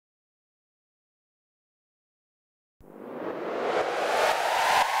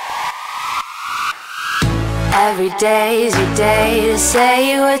Every day's your day to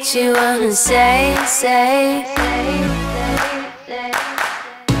say what you wanna say.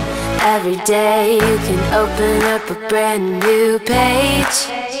 Every day you can open up a brand new page.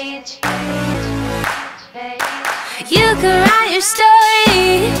 You can write your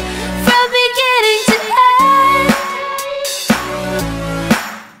story from beginning to end.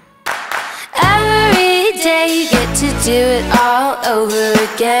 Every day you get to do it all over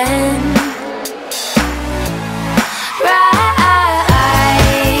again.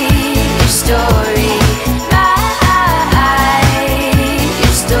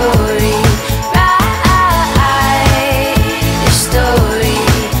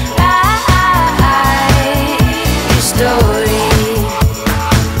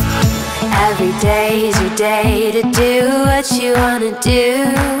 Day to do what you wanna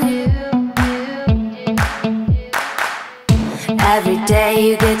do. Every day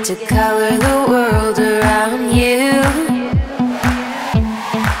you get to color the world around you.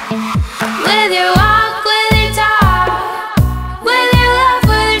 With your walk, with your talk, with your laugh,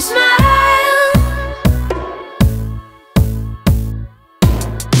 with your smile.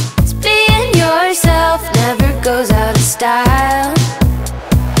 It's being yourself, never goes out of style.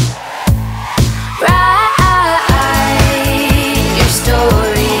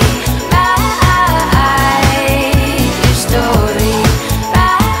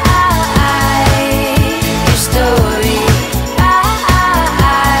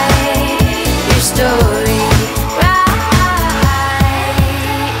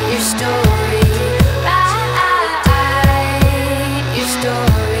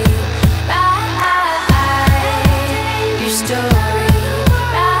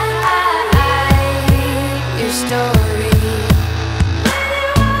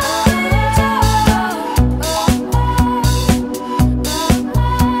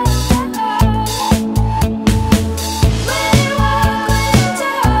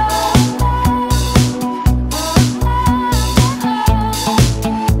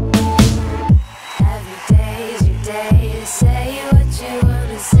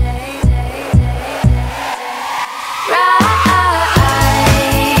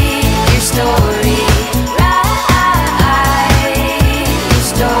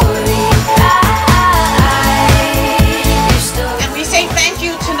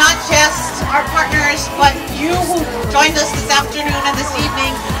 Joined us this afternoon and this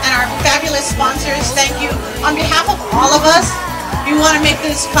evening, and our fabulous sponsors. Thank you. On behalf of all of us, we want to make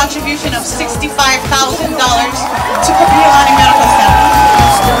this contribution of $65,000 to Olani Medical Center.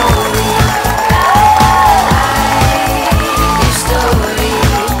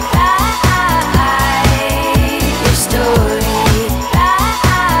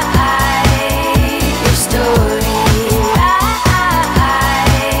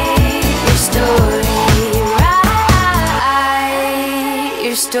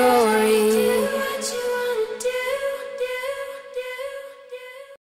 Story.